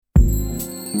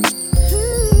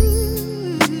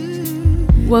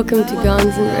Welcome to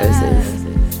Gons N'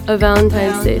 Roses, a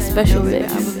Valentine's Day special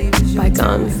mix by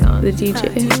Gons, the DJ.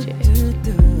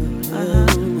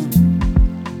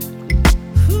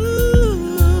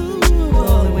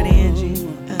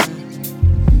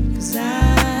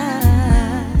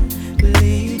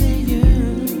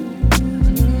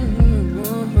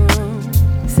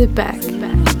 Sit back,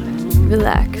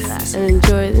 relax, and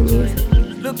enjoy the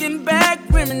music. Looking back,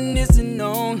 reminiscing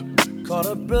on. Caught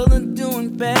a brother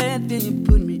doing bad, then you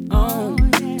put me on.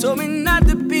 Told me not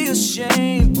to be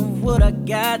ashamed of what I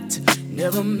got.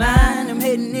 Never mind, I'm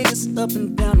hitting niggas up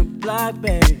and down the block,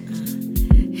 babe.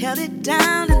 Held it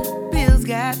down and the bills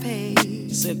got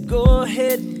paid. Said go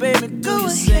ahead, baby, do your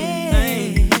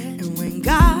thing. And when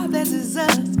God blesses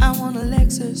us, I want a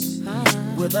Lexus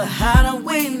with a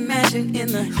hideaway mansion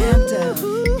in the Hamptons.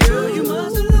 Girl, you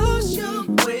must have lost your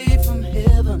way from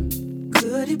heaven.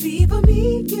 Could it be for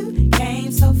me? You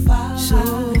came so far.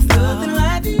 Nothing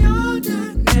like the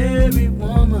ordinary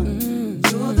woman.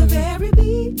 You're the very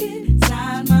beat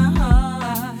inside my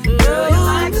heart. Girl, you're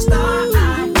like a star.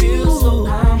 I feel so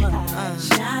calm.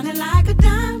 Shining like a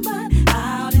diamond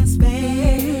out in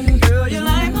space. Girl, you're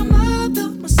like my mother,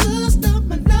 my sister,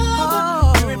 my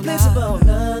lover. Irreplaceable,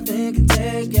 nothing can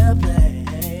take your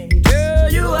place. Girl,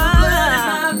 you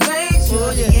are my face.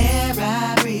 You're the air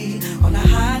I breathe on a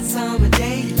hot summer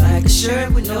day. Like a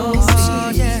shirt with no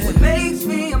sleeves. What makes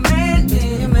me a man,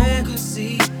 me a man could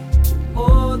see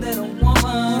more than a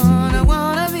woman. I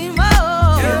wanna be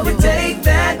more. Girl, we take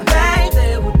that back,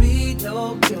 there would be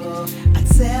no cure. I'd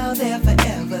sail there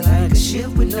forever like a ship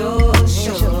with no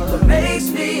shore. What makes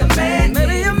me a man,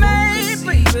 maybe a man,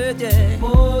 baby, yeah.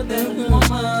 More than a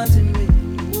woman to me.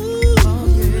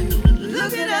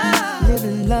 Look at us,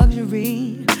 living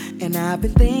luxury. And I've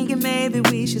been thinking maybe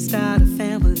we should start a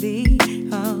family.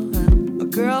 A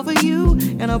girl for you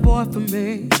and a boy for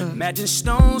me. Imagine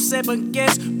Stone said, but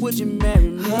guess, would you marry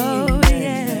me? Oh,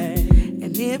 yeah.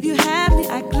 And if you have me,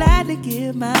 I'd gladly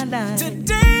give my life.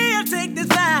 Today I'll take this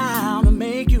vow to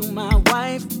make you my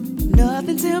wife.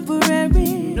 Nothing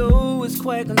temporary. No, it's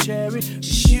quite contrary.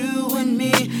 Just you and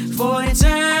me for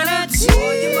eternity.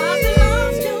 Oh, you must have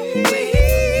lost your way.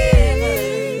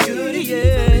 Good,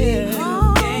 yeah.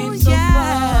 Oh, came so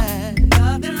yeah.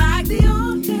 Nothing like the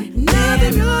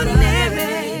Nothing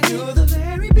ordinary. You're the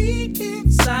very beat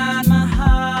inside my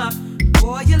heart.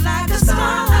 Boy, you're like a star.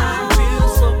 I feel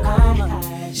so calm.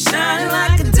 Shining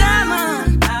like a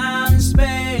diamond out in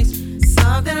space.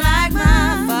 Something like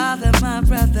my father, my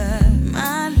brother,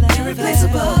 my lover.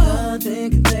 Irreplaceable. Nothing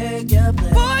can take your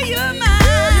place. Boy, you're mine.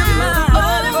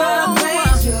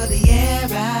 You're the air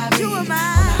I breathe. You are mine.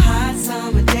 On a hot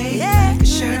summer day, like a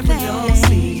shirt with no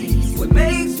sleeves. What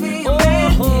makes me a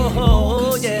man?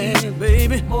 Oh, yeah,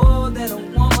 baby. More than a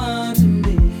woman to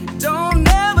me. Don't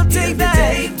ever take that.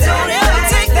 Don't ever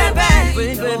take that back,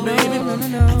 baby, baby.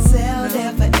 I'd sail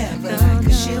there forever like a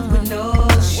ship with no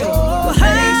shore. What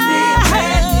makes me a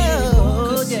man?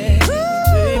 Oh, yeah,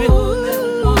 baby. More than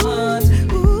a woman to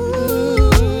me.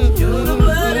 You're the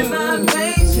blood in my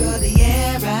veins. You're the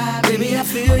air I breathe. Baby, I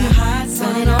feel on you a hot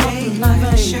summer day, my like a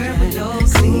veins. shirt with no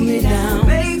sleeves. What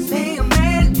makes me a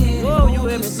man? Oh, you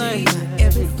everything.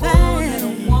 More than a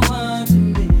woman to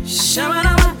me.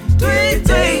 Shabba-dabba, three, I'd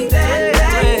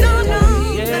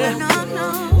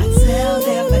sail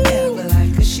there forever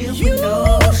like a ship with no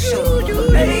shore. What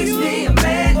makes me a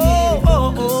man?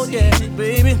 Oh, yeah,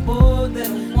 baby. More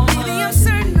than a woman. Baby, I'm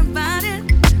certain about it.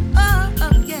 Oh,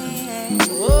 yeah.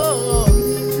 Oh,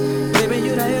 baby,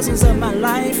 you're the essence of my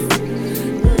life.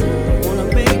 Wanna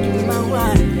make you my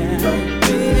wife, yeah,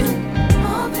 baby.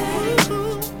 Oh, baby.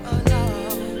 Oh,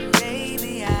 Lord.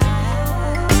 Baby,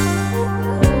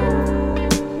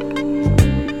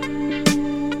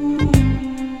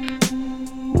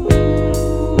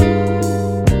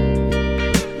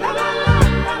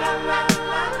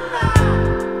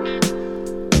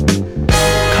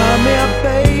 Come here,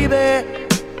 baby.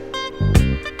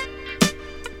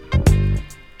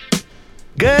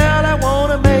 Girl, I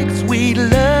wanna make sweet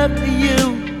love to you.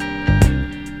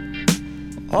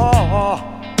 Oh,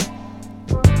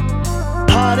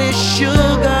 hot as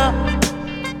sugar.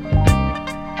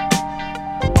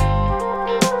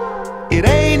 It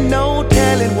ain't no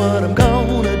telling what I'm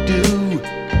gonna do.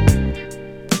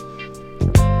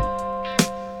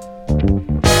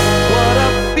 What a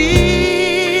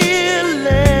feeling.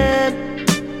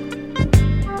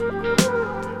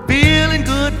 Feeling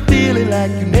good, feeling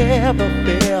like you never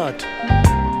felt.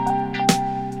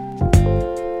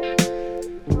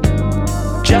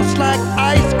 Just like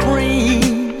ice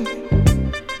cream.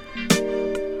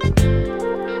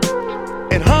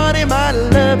 And honey, my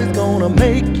love is gonna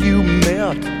make you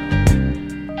melt.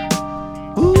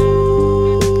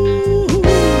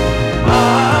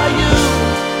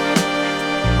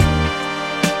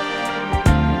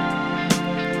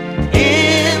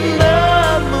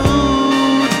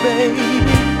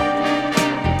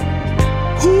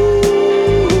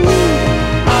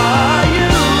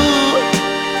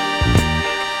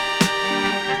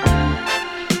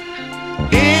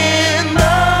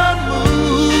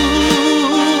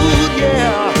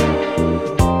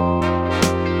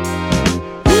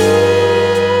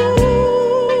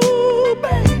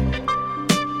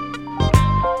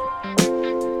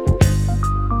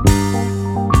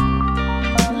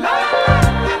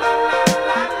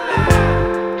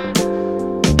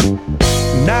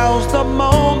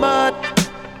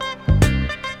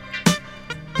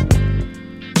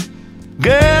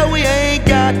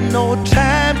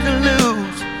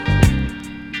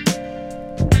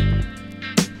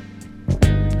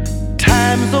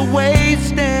 time's a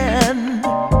wasting.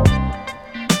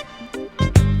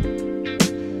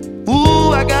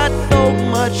 Ooh, I got so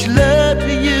much love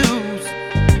to use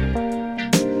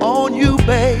on you,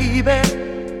 baby.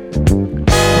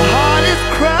 My heart is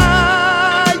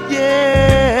crying.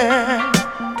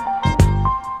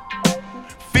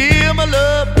 Feel my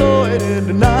love going in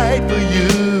the night for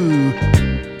you.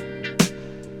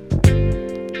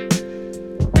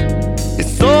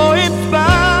 It's so inspiring.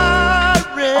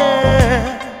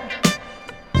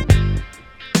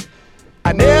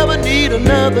 I never need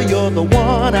another, you're the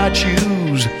one I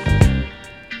choose.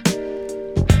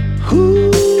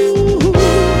 Who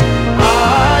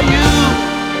are you?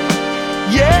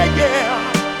 Yeah, yeah.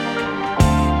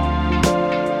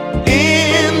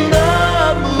 In the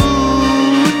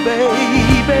mood,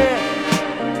 baby.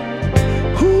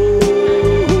 Who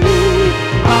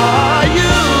are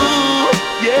you?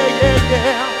 Yeah, yeah,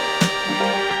 yeah.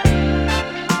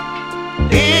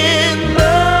 In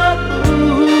the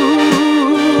mood,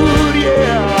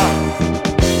 yeah.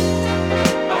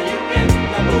 Are you in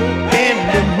the mood? In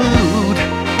the mood.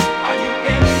 Are you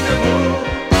in the mood?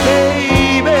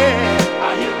 Baby.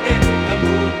 Are you in the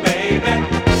mood, baby?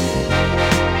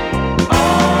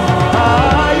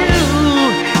 Are you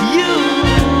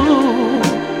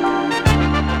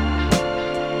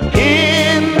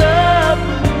in the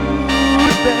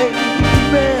mood,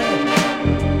 baby?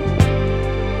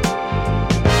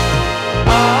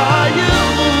 Are you?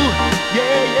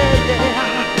 Yeah, yeah, yeah.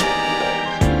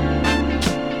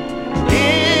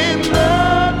 In the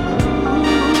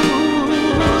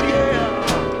mood, yeah.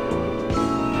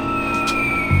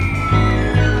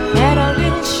 Add a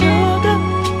little sugar,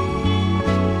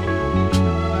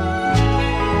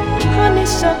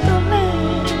 honeysuckle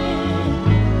man,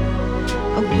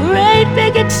 a great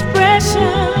big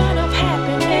expression of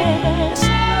happiness.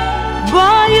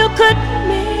 Boy, you could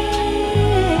miss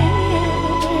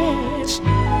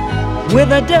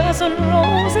with a dozen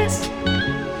roses.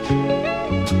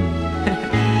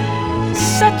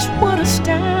 Such would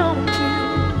astound you.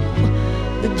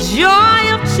 The joy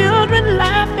of children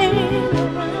laughing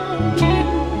around you.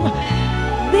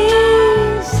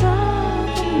 These are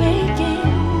the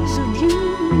makings of you.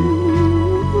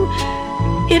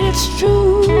 It is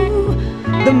true,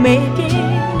 the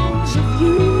makings of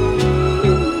you.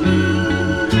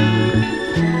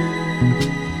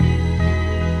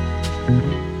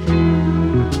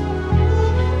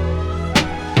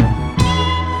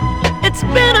 It's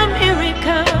been a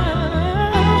miracle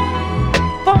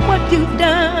for what you've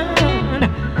done.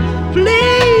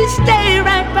 Please stay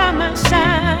right by my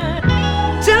side.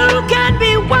 Two can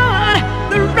be one,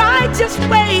 the righteous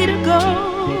way to go.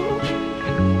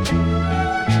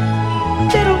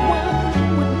 Little one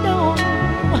would know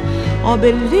or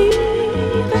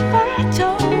believe if I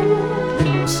told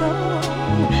them so.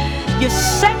 You're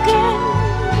second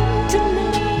to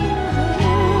none,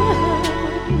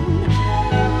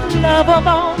 the love of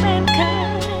all mankind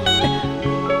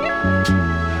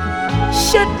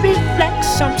should reflect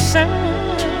some sign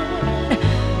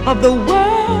of the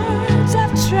words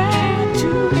I've tried to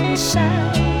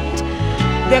recite.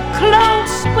 They're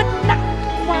close but not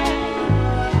quite,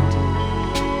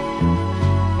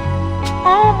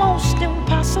 almost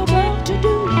impossible to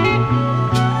do,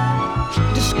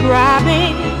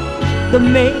 describing the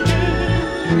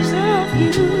makings of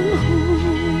you.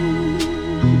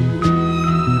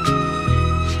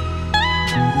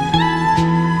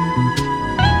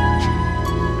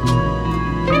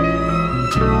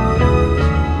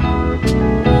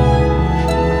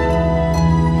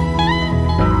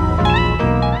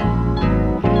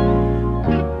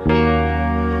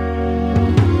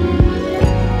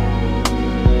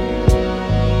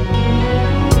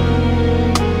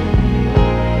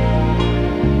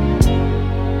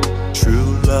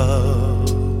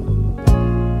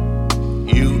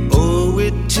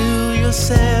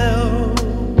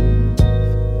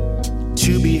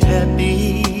 To be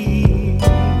happy,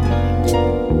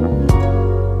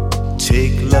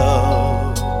 take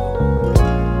love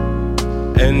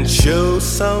and show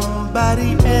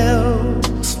somebody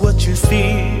else what you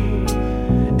feel.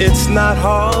 It's not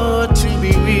hard to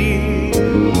be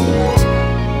real.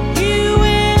 You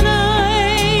and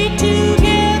I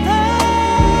together,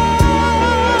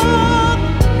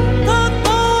 the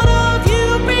thought of you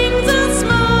brings a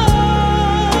smile.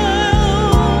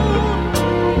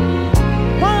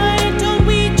 Why don't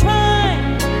we try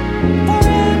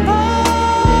forever?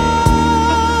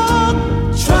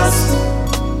 Trust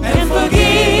and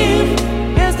forgive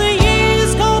as the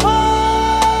years go by.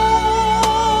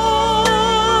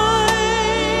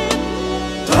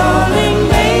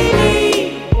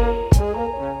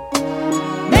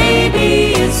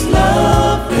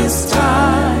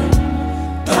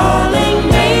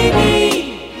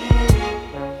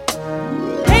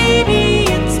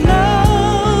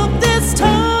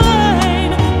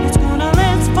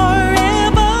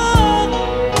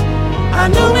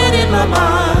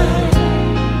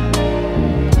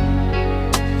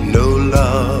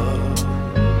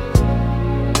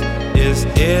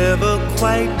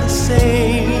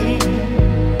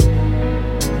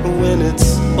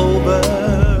 it's over,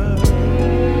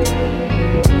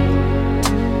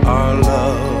 our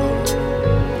love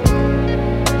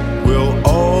will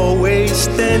always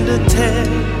stand the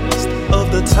test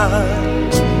of the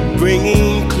times,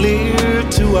 bringing clear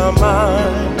to our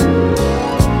mind.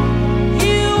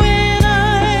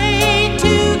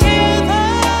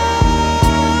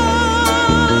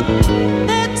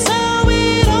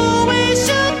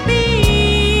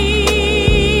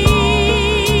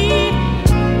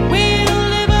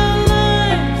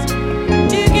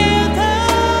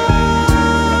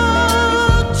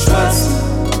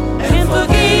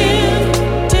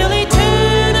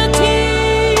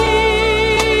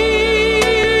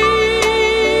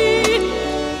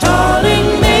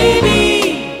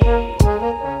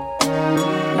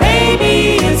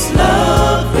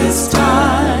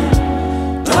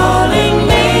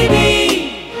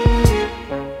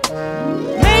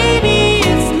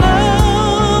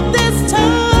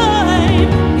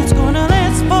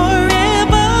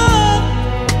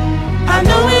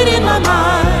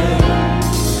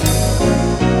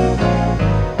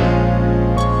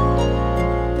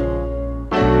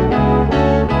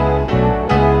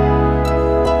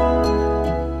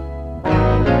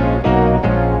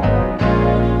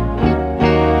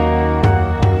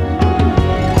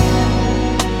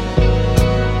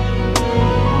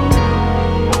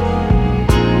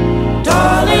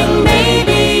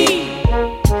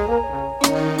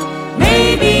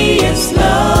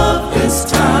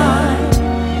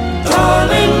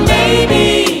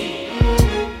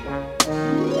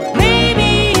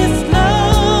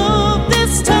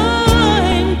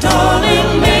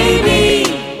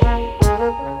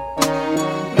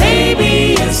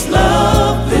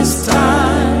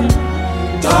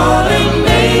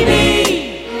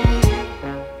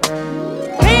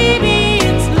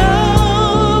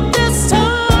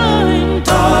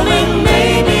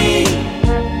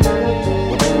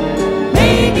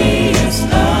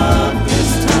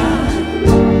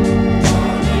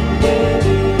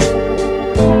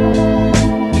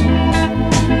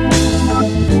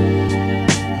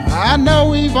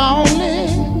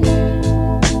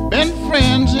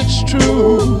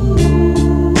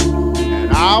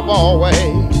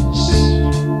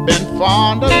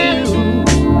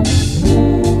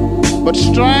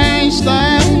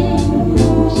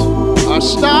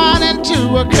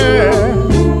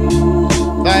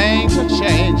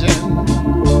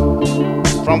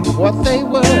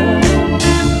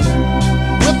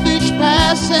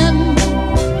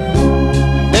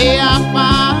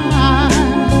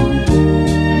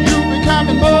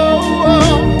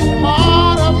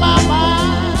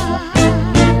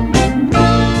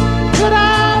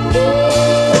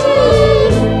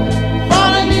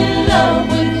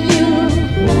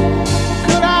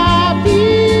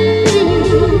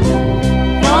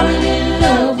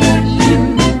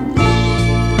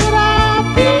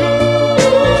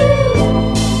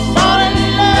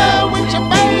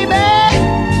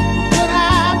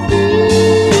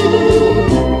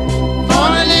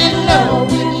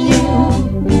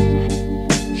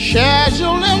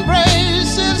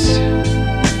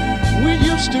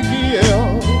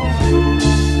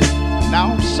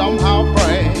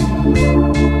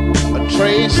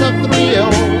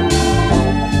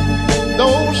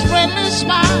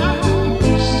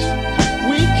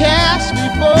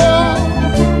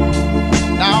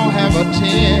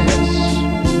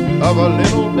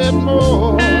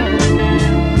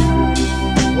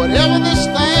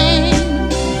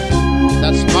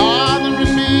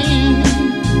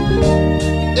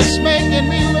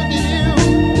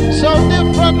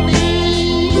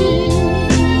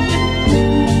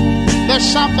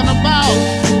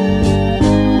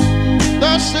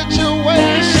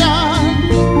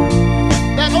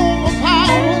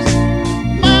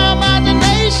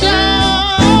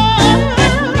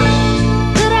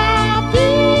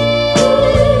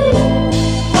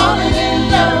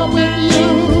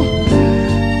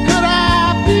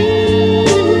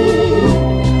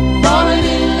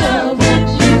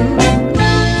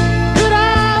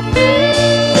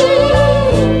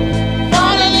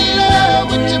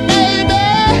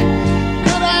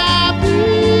 Could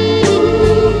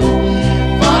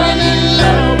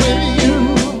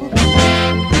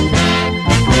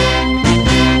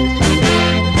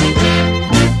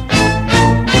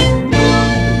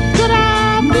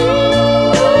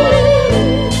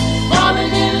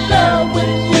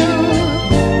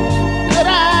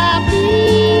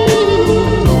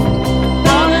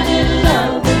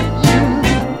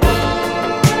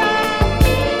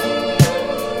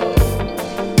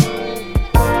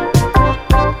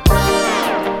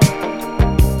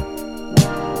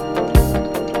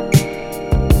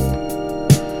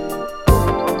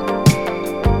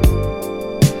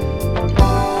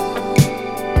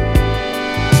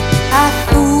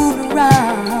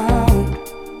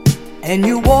and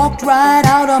you walked right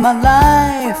out of my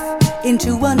life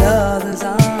into another's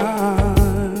arms.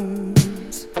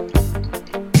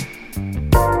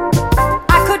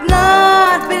 I could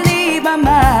not believe my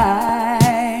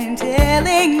mind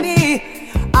telling me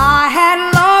I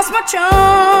had lost my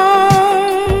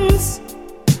charms.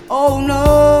 Oh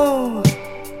no,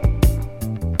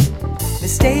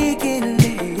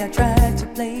 mistakenly I tried to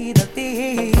play the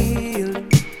field,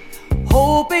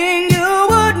 hoping you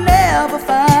would never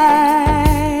find.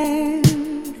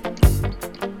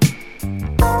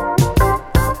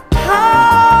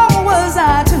 How was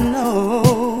I to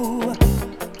know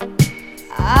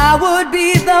I would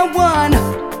be the one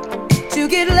to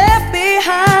get left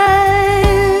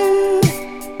behind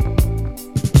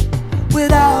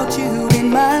without you in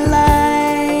my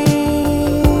life?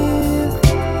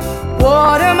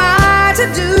 What am I to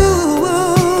do?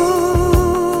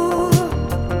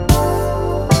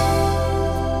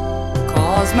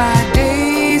 My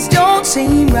days don't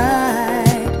seem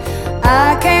right.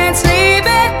 I can't sleep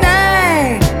at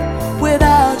night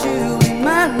without you in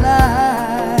my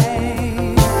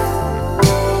life.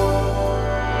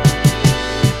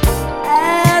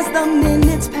 As the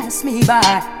minutes pass me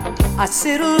by, I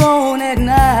sit alone at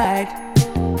night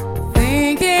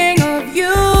thinking of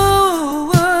you.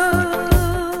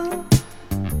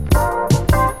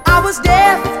 I was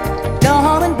deaf,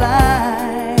 dumb and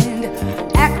blind,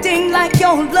 acting like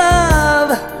your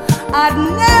love I'd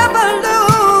never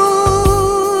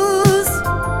lose.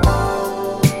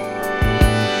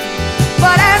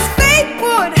 But as fate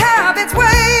would have its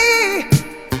way,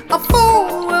 a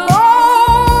fool will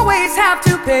always have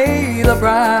to pay the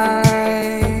price.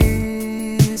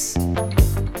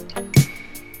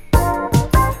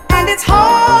 And it's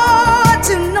hard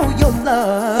to know you're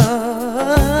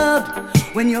loved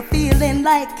when you're feeling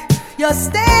like you're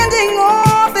standing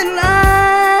off in lines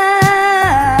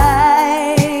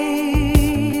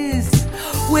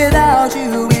without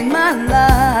you in my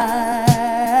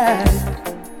life.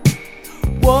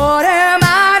 What am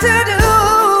I to do,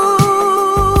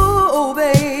 oh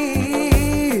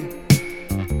babe?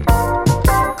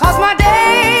 'Cause my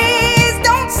days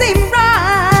don't seem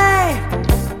right.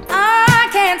 I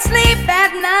can't sleep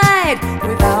at night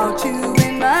without you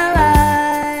in my life.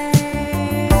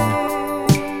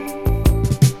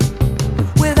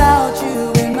 Without you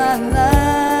in my life,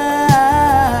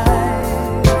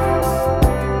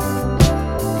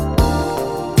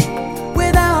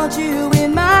 without you in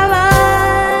my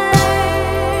life,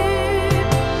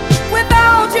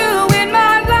 without you in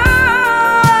my life,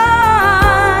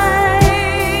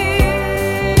 without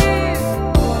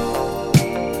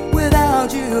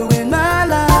you in my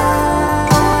life.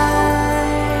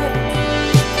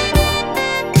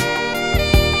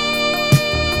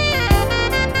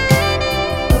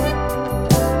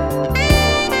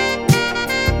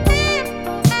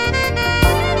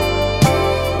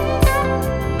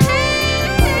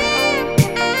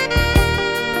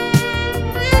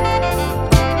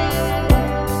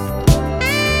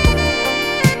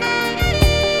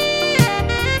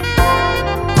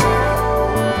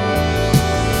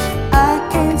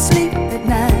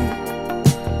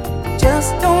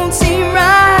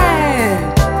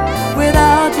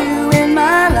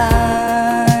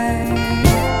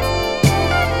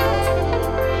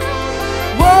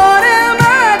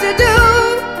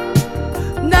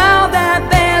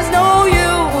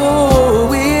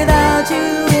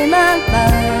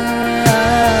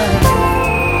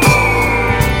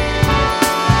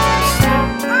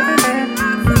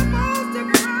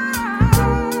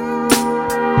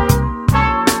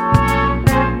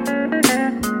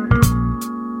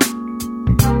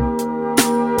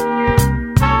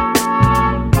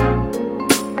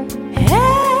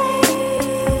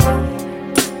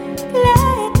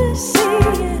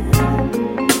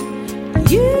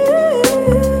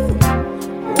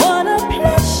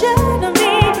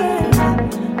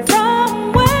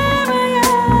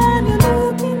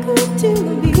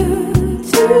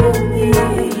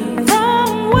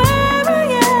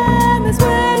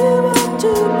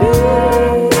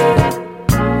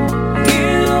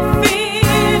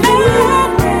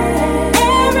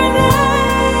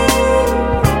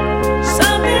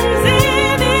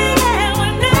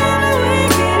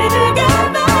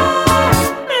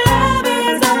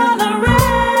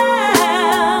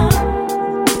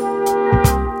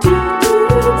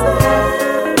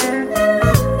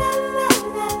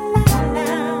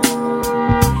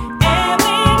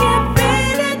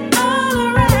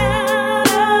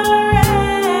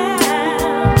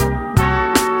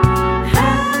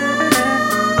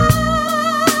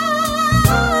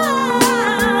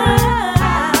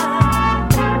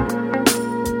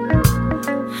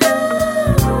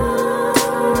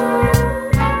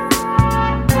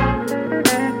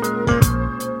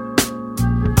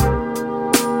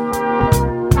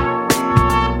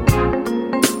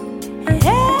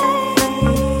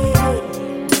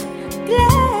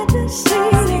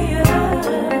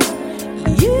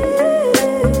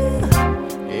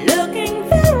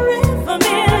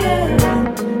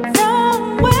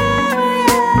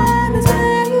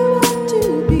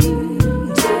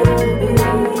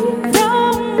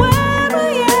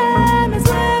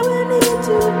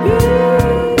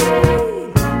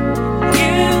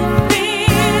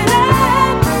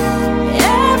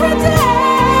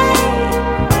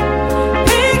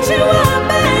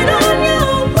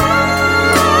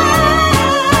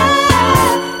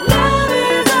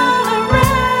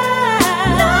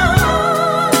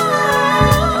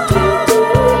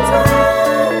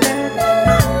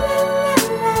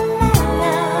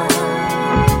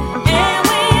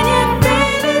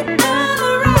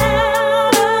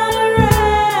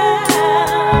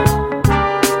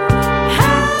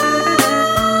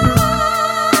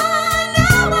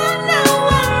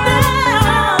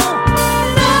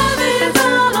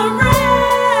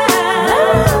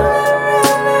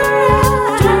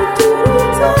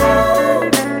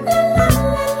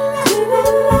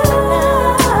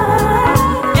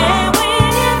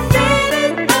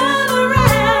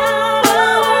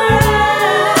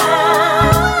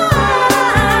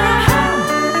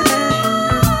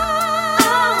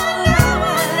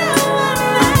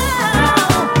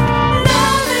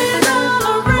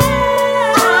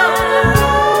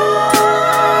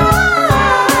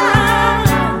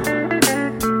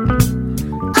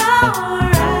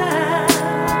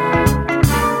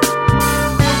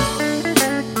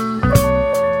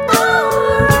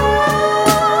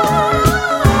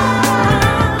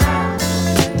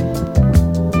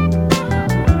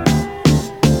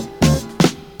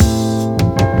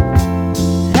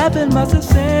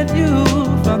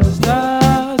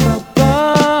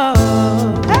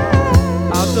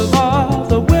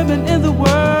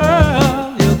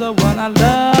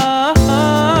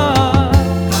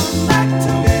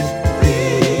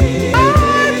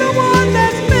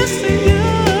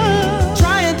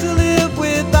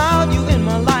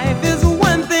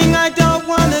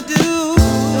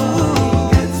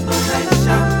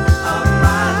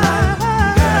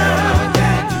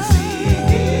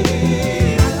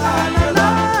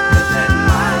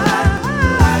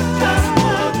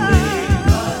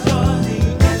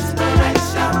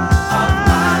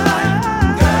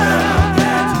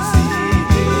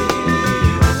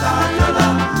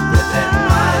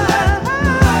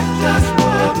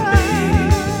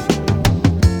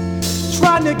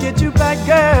 Trying to get you back,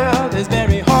 girl, is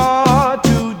very hard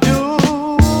to do.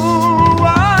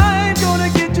 I'm gonna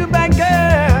get you back,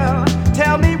 girl.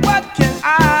 Tell me, what can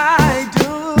I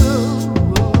do?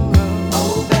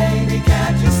 Oh, baby,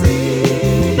 can't you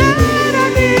see that I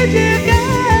need you,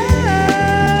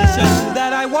 girl? To show you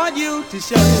that I want you, to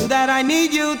show you that I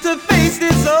need you to face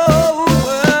this old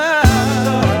world.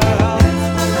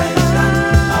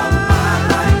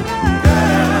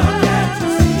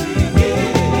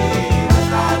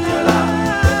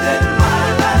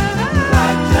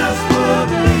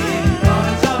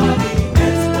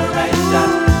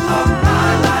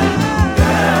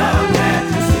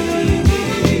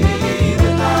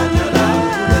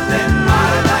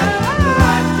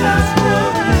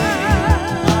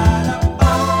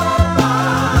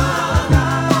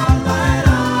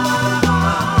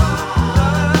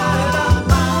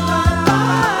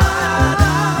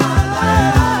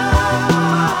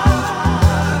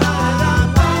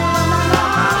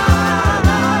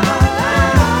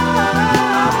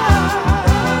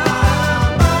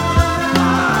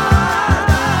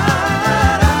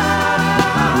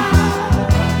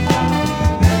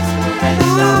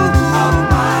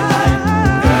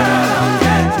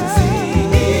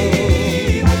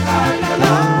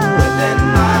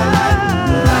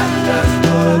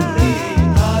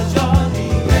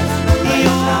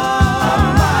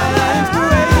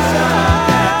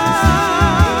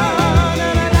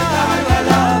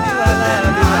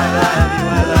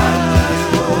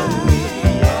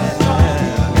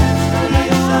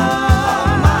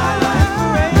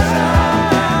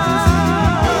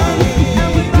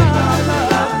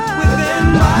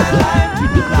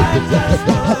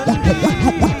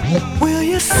 Will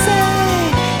you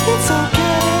say it's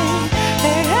okay?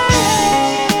 Hey,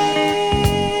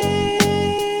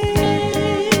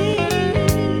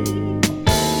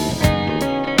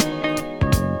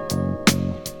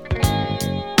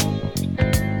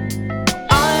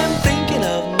 I'm thinking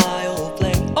of my old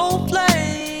flame,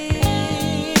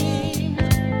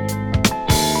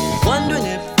 wondering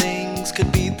if things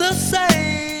could be the same.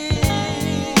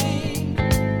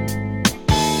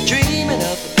 Dreaming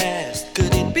of the past,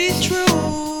 could it be true?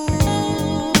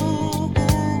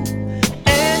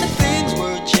 And if things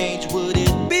were changed, would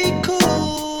it be cool?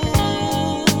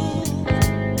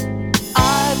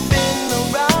 I've been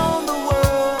around the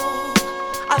world,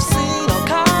 I've seen all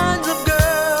kinds of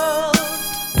girls,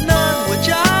 none which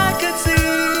I could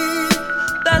see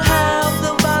that have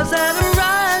the vibes that are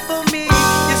right for me.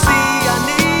 You see, I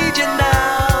need you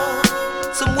now,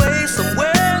 some way,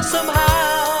 somewhere,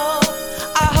 somehow.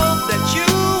 I hope that you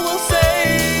will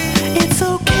say it's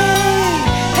okay.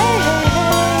 Hey, hey,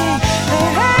 hey,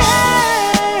 hey,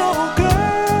 hey, oh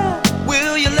girl,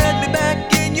 will you let me back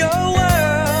in your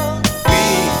world?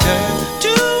 Return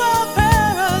to our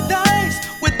paradise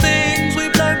with things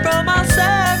we've learned from our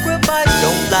sacrifice.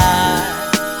 Don't lie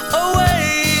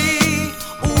away.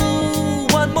 Ooh,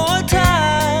 one more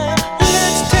time.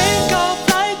 Let's take our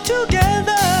flight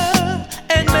together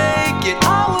and make it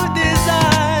our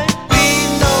design. We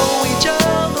know each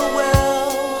other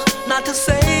well, not to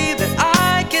say that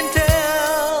I can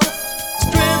tell.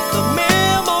 Strength of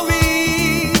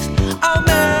memories, our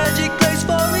magic place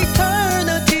for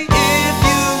eternity. If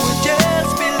you would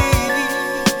just believe,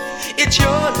 it's your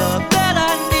love that I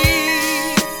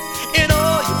need. And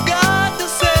all you've got to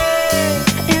say,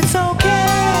 it's okay.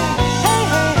 Hey,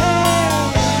 hey,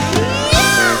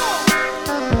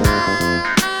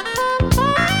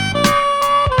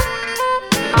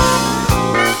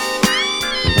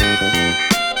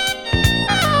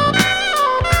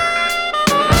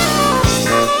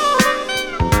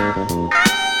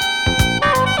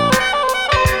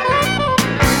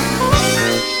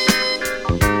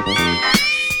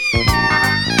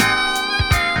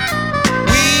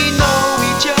 we know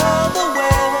each other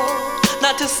well,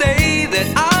 not to say that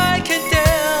I can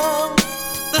tell.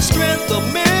 The strength of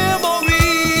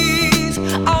memories,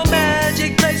 our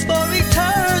magic place for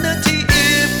eternity.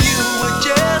 If you would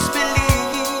just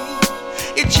believe,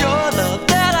 it's your love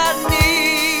that I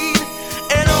need.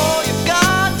 And all you've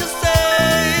got to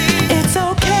say, it's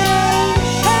okay.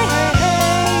 Hey, hey,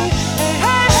 hey,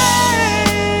 hey,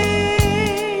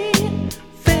 hey.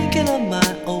 Thinking of my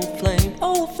old flame,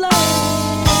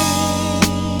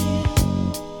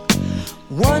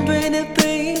 wondering if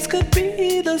things could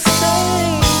be the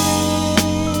same.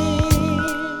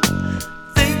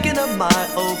 Thinking of my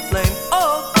old flame,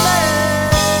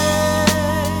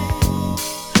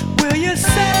 will you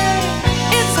say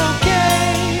it's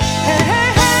okay? Hey, hey,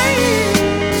 hey.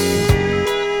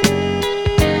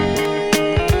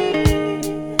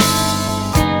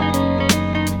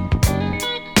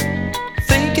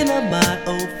 Thinking of my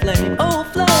old flame, old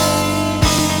flame.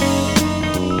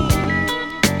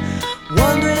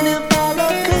 Wondering if our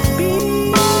love could be.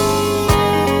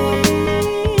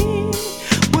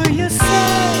 Will you say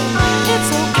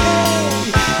it's okay?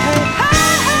 Hey, hey,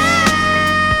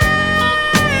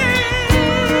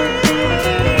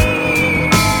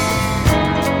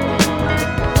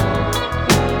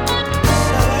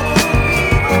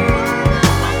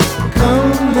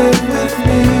 come live with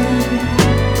me,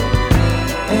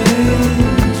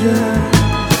 angel.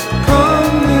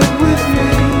 Come live with me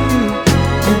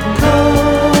in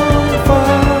comfort.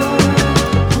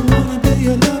 I wanna be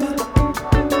your lover.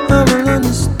 I will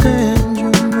understand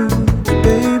your mood,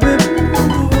 baby. I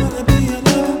wanna be your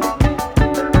lover.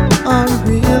 I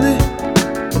really,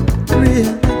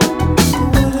 really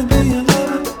wanna be your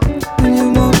lover. When you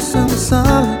want some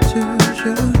solitude,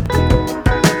 sure.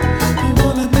 I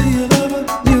wanna be your lover.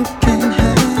 You can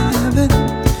have it.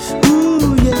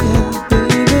 Ooh yeah,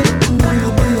 baby. I wanna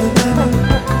be your lover.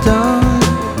 Darling,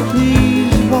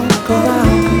 please walk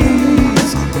around me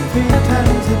 3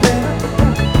 times a day,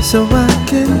 so I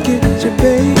can get you,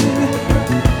 baby.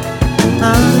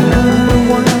 I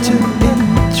want to be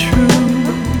true,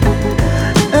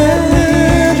 at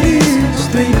least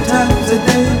 3 times a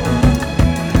day,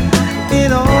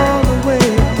 in all the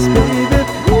ways, baby.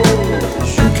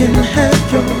 You can have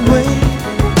your way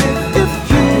if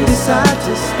you decide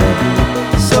to stay.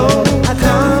 So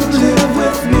come live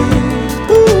with me,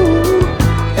 ooh,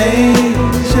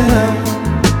 angel.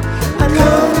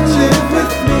 Come live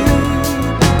with me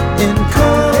in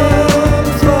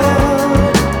comfort.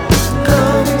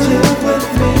 Come live with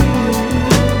me,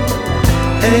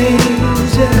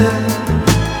 angel.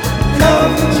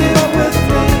 Come live with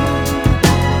me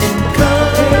in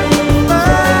comfort.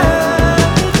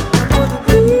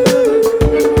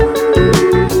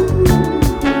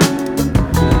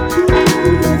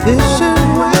 This is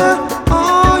where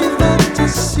all your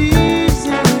fantasies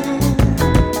end.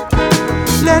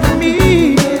 Let me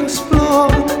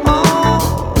explore all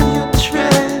your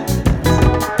trends.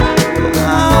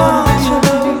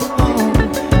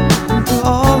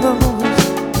 All those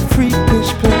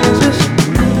freakish pleasures.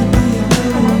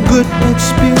 Good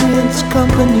experience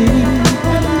company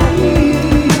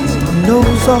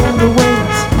knows all the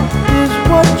ways is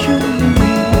what you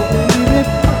need, baby.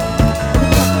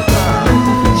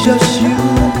 Just you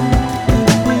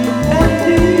and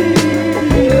me,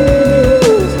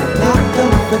 locked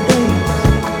up for days.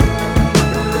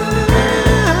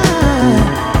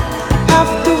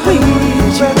 After we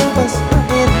breakfast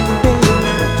in the bed,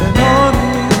 turn on the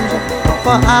music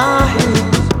for our heads.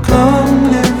 Come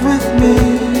live with me,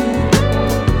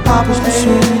 Papa's the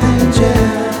sweet angel.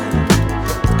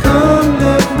 Come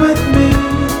live with me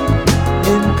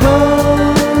in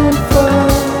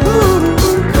comfort.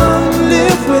 Come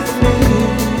live with me,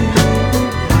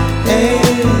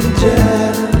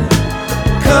 angel.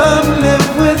 Come live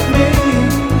with me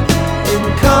in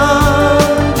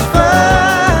comfort.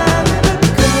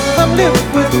 Come live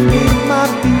with me, my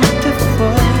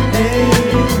beautiful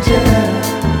angel.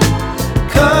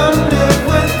 Come live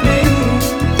with me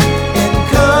in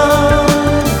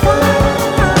comfort.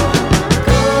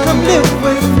 Come live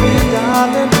with me,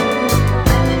 darling,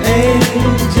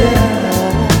 angel.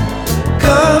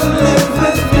 Come live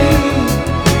with me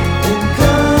in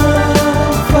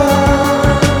comfort.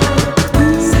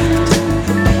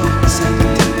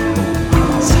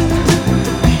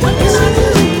 What can I do?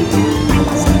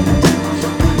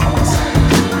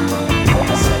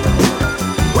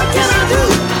 What can I do?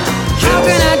 How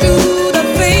can I do the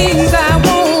things I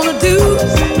wanna do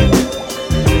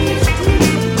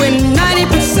when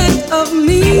 90% of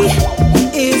me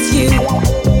is you?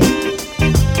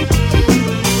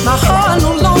 My heart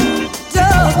no longer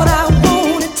does what I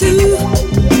want it to,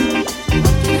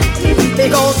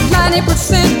 because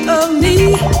 90% of me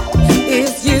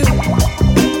is you.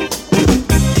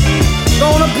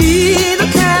 Gonna be the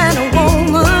kind of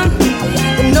woman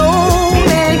that no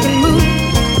man can move.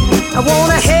 I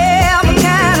wanna have a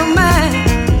kind of mind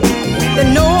that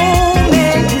no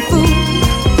man can fool.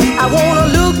 I wanna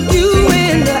look you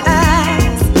in the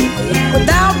eyes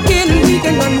without getting weak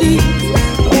in my knees.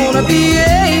 I wanna be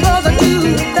able to do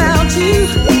without you,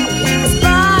 in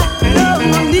spite of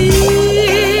my needs.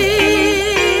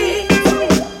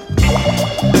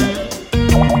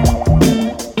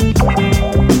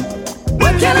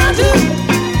 What can I do?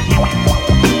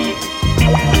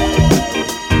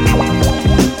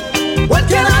 What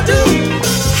can I do?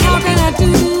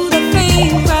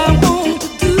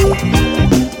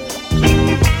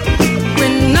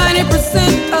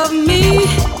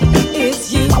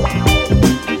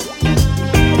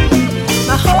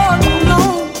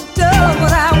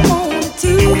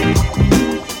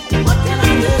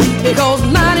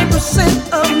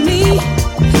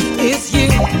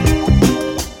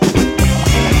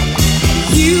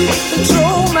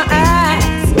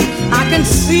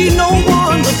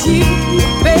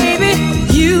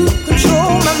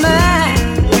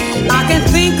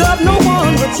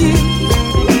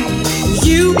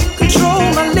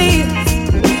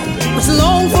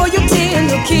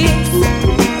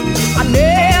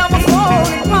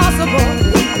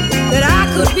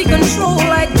 control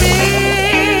like this.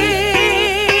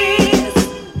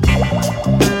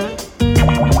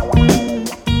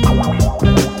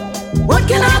 What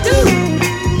can I do?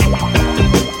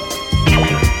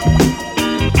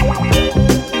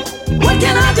 What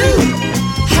can I do?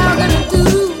 How can I do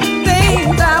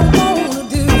things I wanna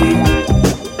do?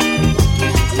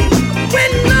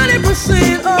 When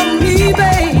 90% of me,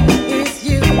 babe, is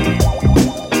you,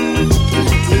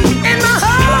 and my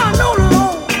heart no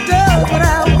longer does what I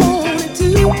want it to.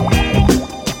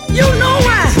 You know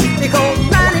why? Because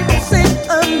 90%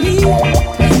 of me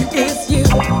is you.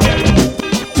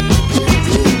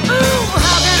 Ooh,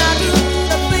 how can I do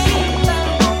the things I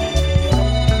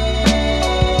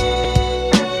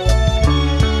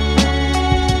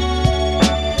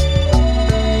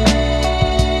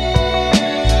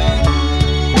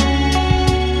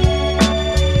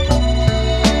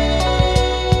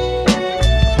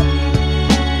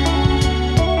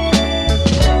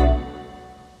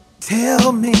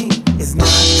Tell me it's not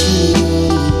true.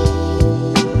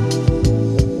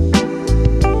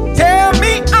 Tell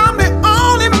me I'm the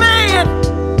only man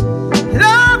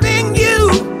loving you.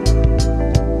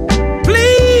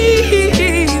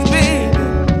 Please, baby.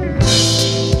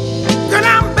 Girl,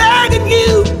 I'm begging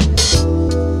you.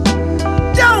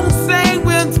 Don't say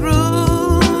we're through.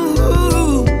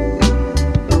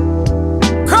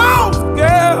 'Cause,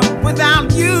 girl,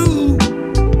 without you,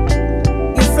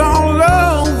 it's all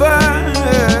over.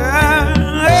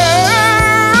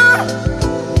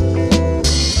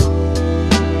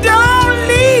 Don't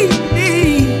leave me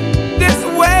this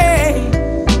way,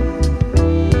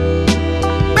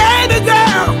 baby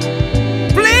girl.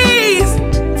 Please,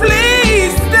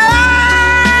 please stay.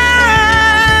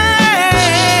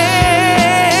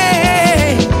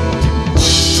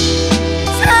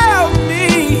 Tell me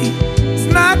it's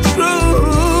not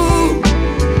true,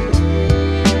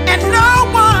 and no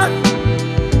one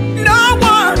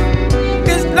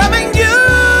is loving you.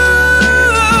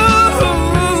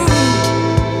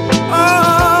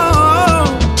 Oh,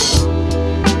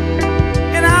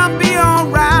 and I'll be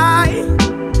alright.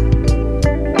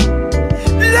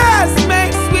 Let's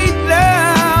make sweet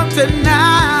love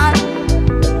tonight,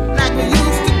 like we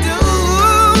used to do.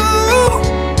 Ooh,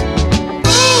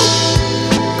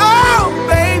 oh,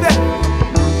 baby,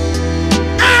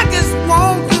 I just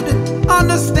want you to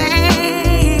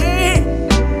understand.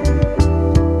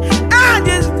 I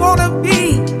just wanna be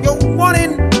your one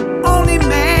and only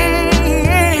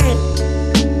man.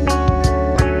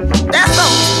 That's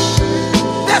all.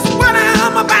 That's what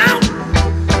I'm about.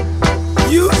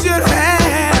 You should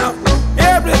have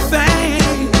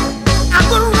everything. I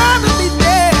would rather be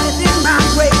dead in my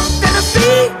grave than to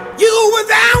see you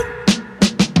without.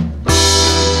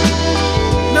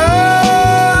 No.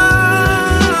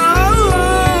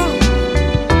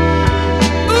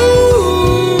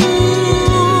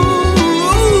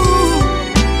 Ooh,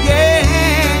 yeah,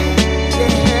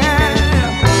 yeah.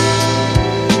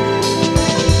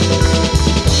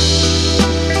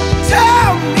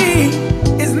 Tell me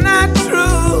it's not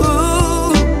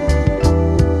true.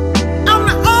 I'm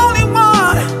the only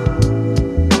one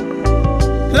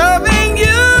loving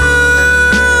you.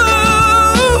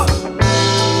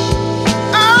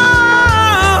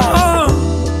 Oh,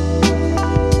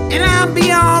 and I'll be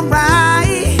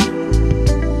alright.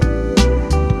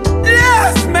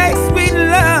 Let's make sweet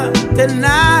love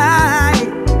tonight,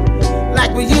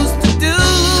 like we used to do.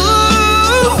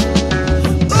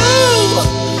 Ooh,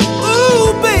 ooh,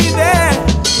 baby.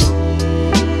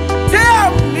 Tell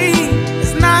me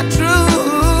it's not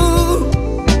true.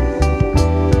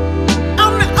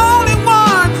 I'm the only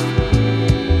one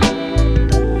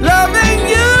loving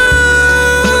you.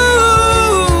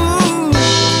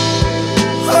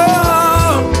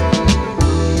 Oh,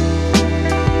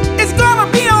 it's gonna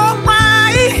be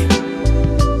alright.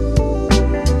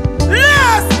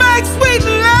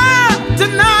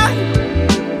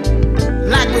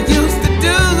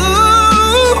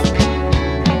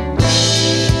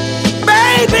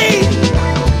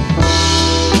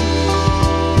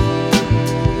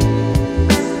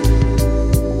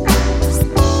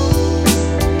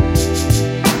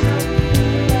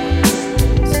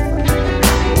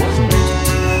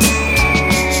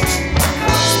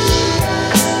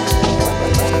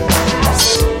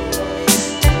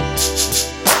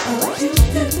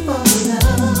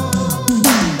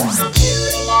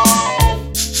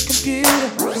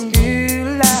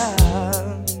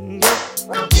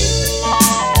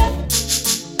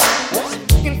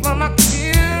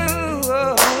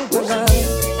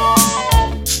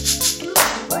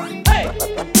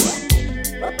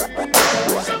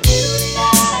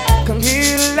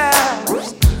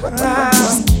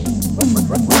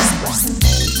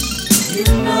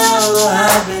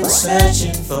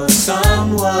 searching for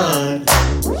someone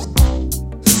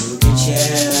who can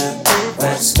share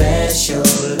that special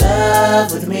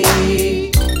love with me.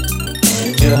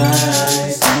 And your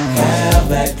eyes have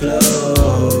that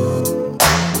glow.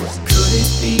 Could it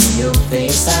be your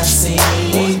face I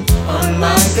see on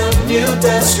my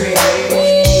computer screen?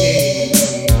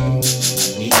 I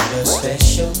need a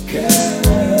special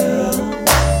girl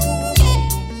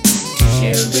to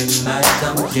share in my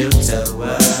computer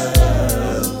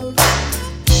world.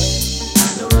 I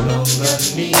no longer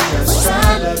need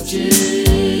astrology.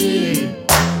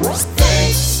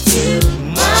 Thanks to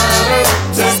modern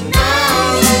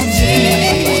technology.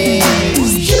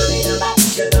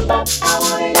 I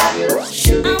wanna love you.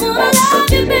 Shoot it up, love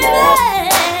you, baby.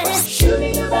 Shoot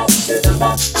it up,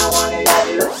 I wanna love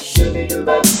you. Shoot it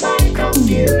up, my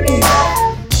computer.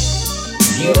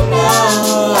 You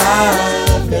know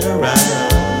I've been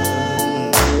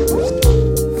around,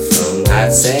 from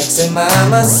hot sexy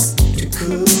mamas to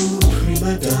cool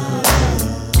prima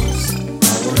donnas.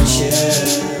 I wanna share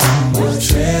your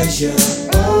treasure,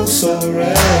 oh so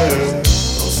rare.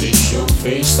 Cause it's your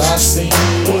face I see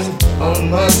on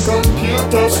my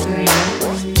computer screen.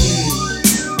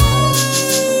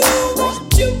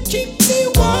 Won't you keep me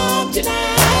warm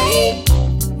tonight?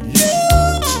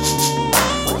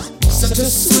 Such a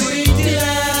sweet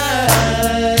delight.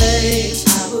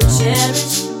 I will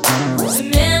cherish the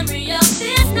memory of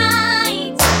this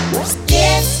night.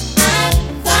 Yes, I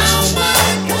found my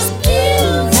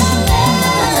computer love.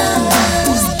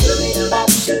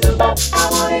 Shoot it up, I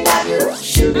wanna love you.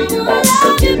 Shoot it up,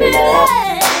 baby.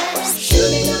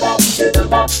 Shoot it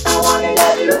up, I wanna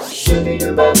love you. Shoot it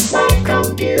up, my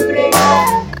computer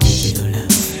love.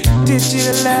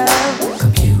 Digital love,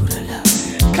 computer love,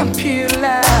 computer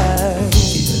love,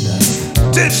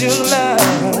 digital love,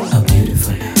 a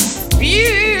beautiful love,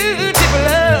 beautiful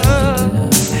love,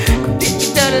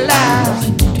 digital love,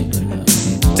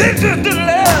 digital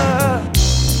love.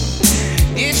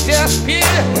 It's just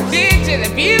beautiful, digital,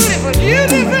 beautiful,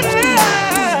 beautiful love.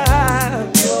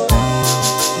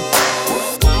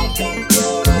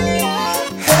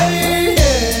 Hey,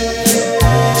 yeah.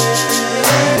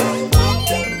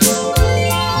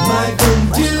 My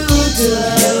computer,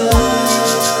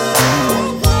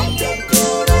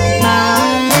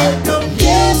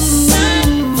 yes, I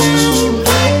found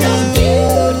my computer.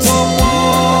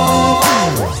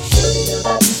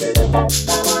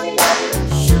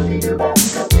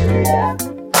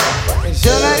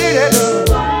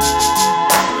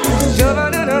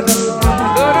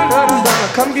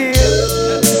 Come here.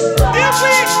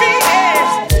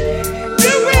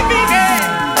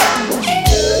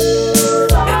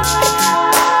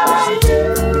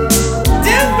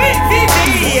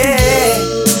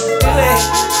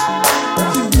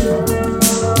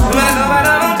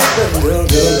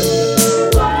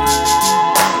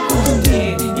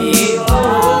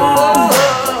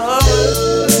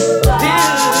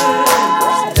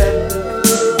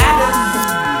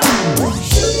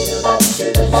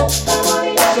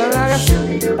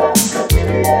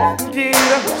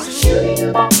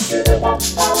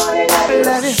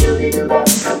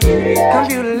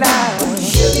 Computer love.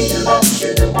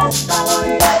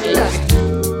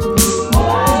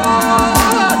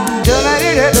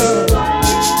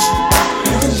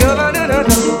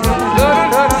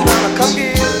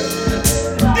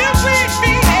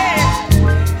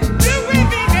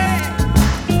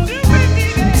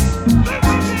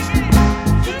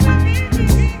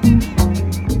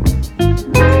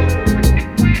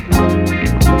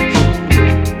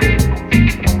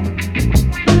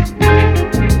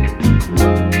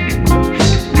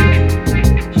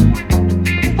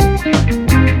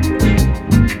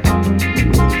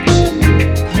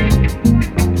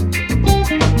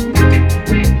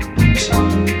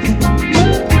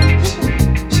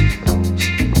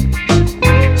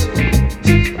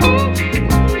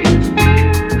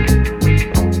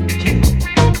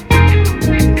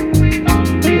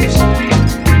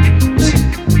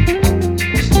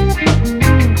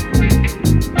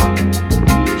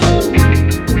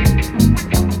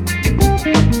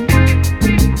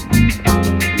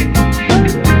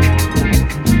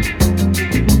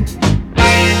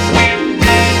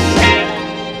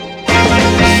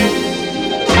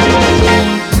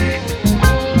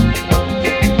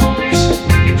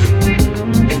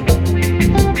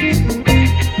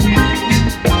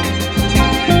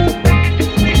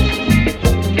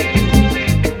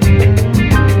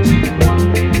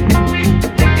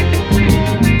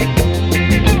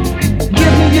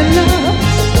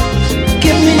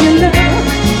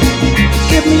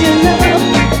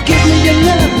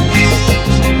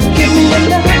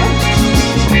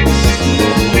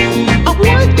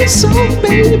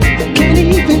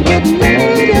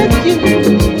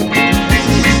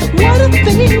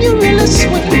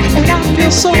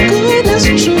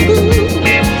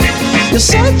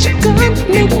 such a gun,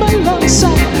 make my lungs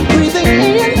out, breathing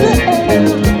in the air.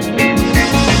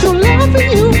 Through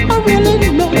loving you, I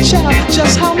really know, child,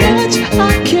 just how much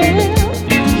I care.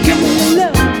 Give me your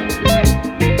love.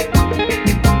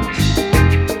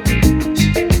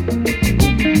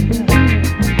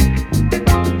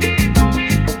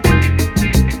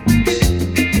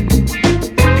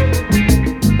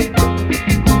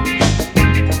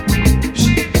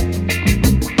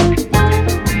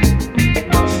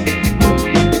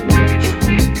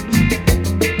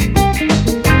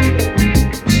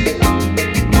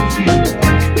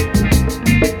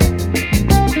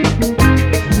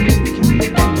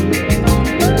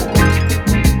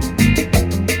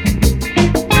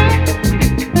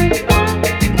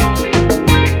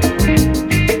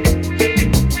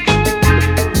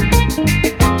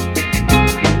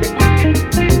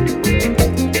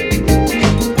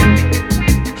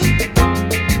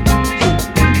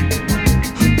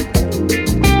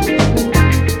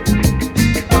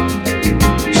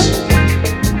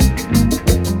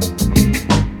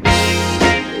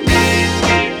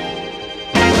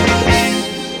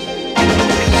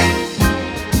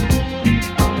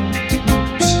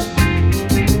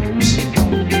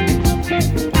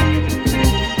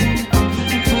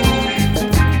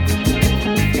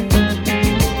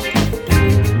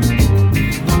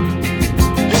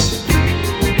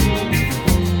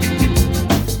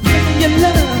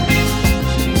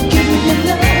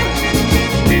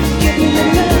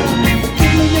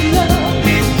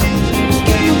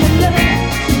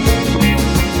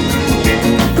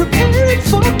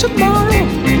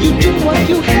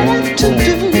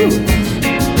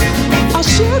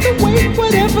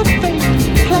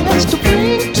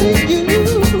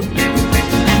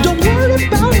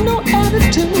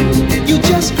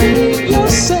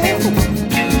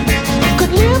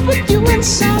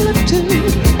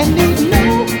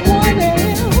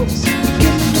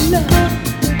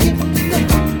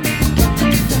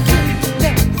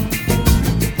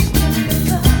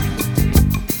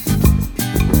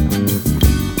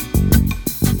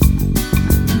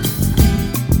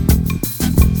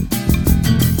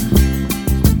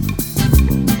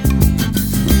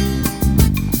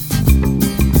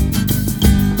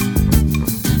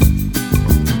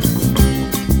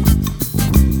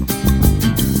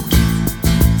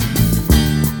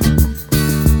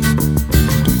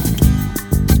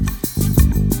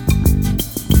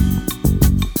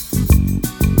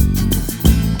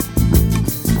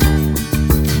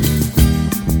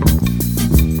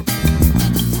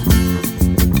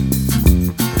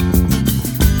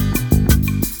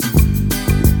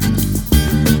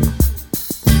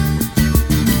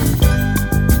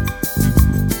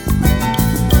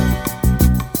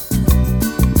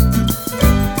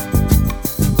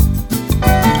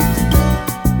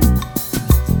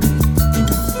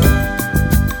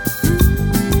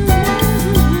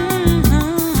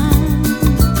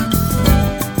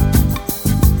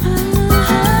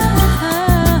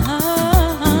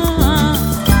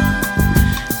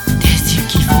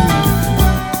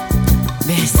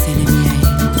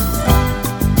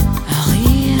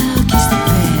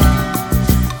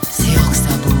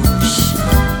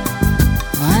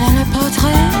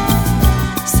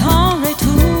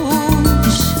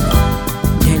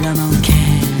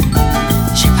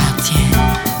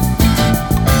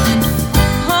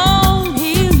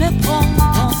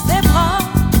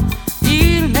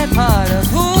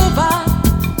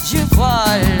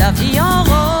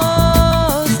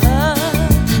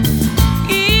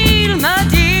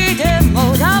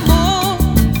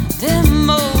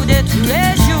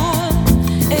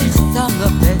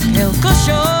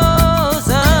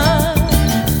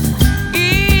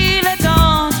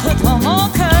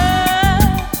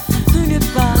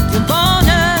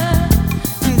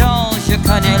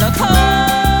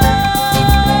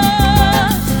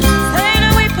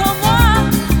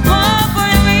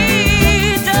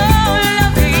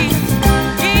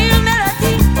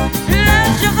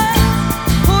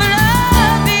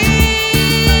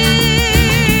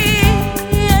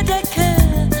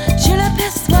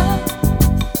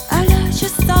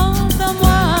 Just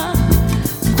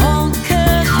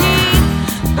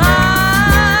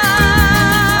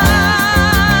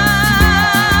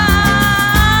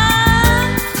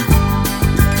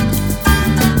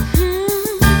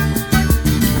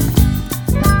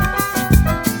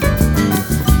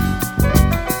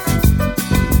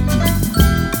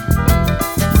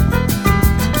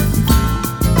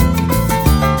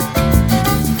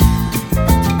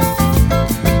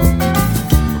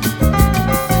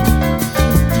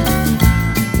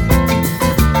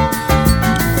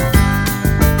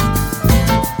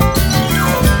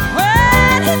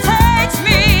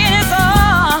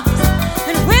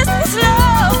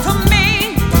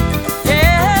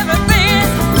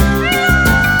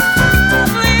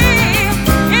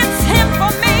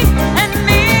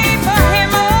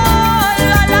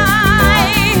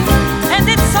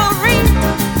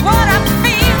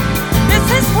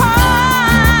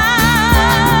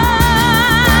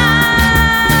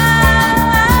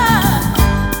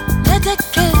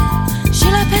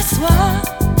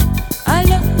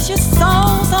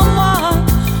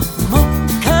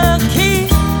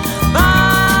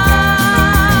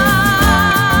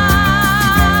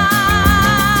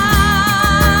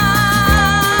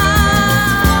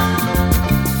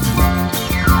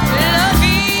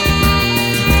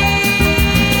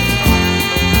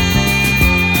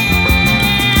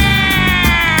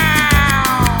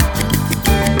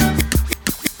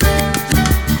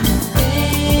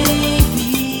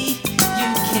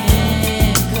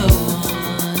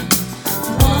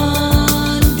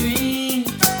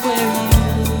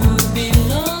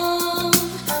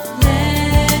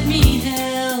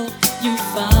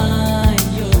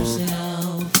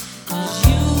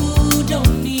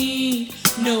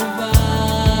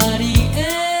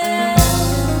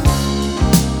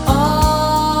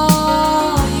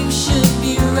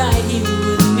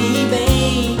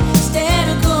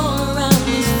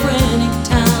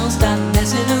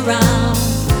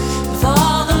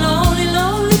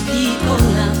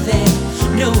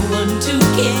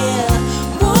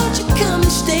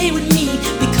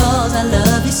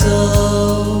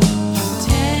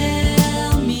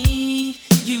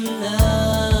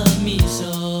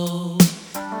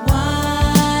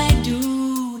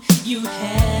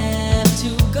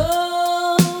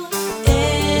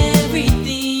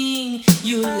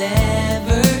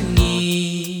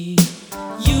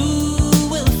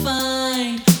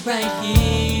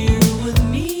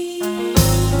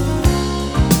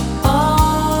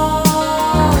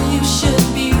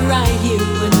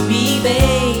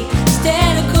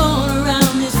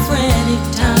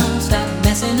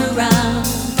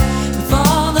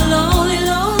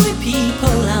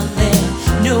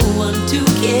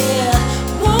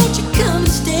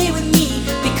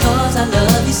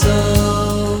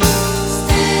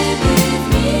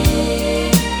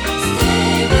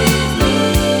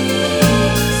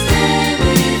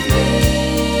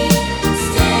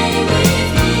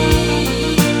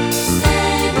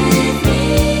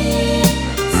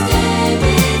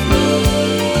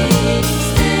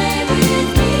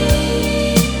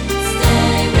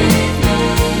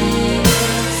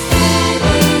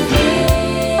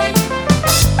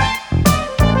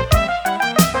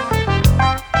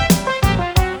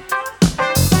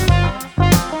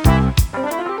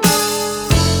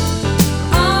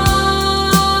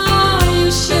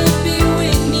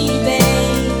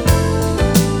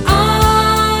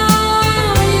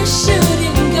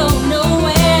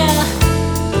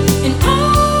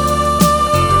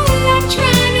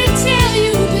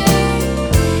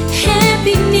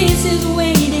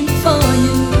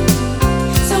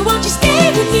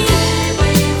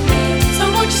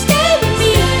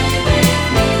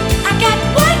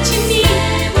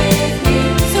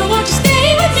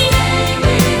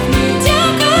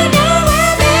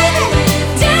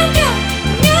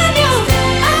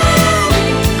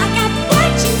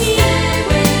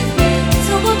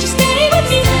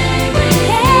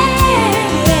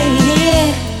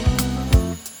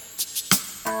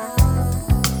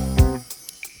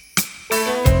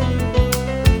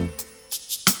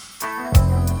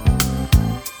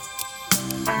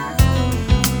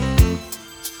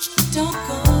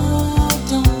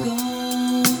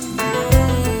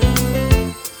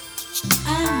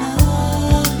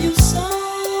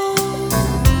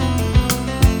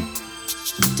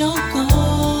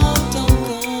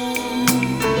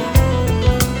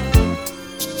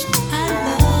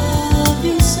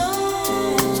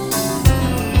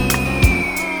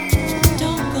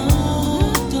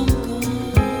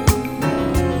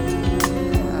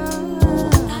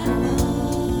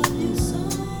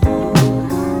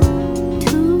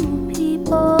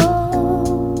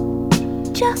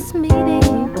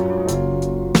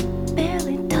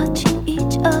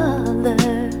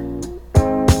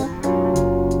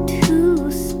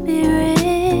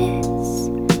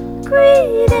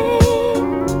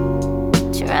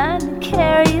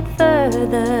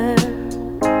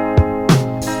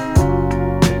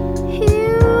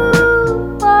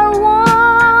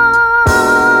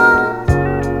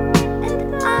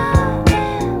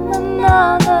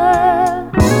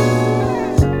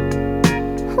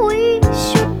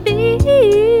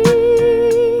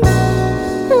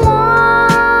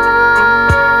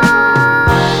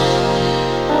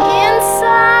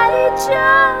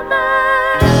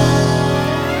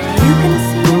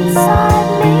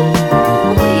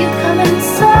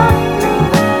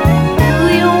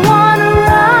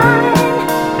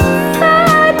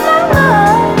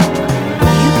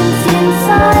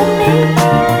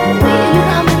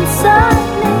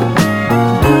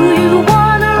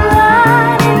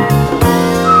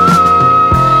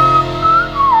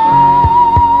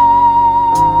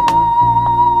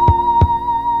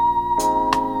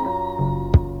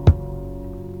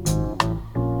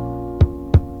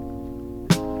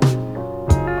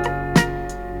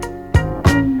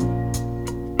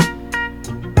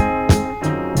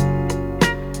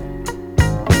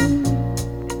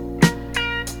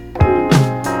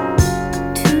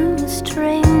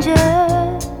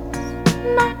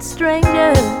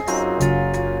stranger.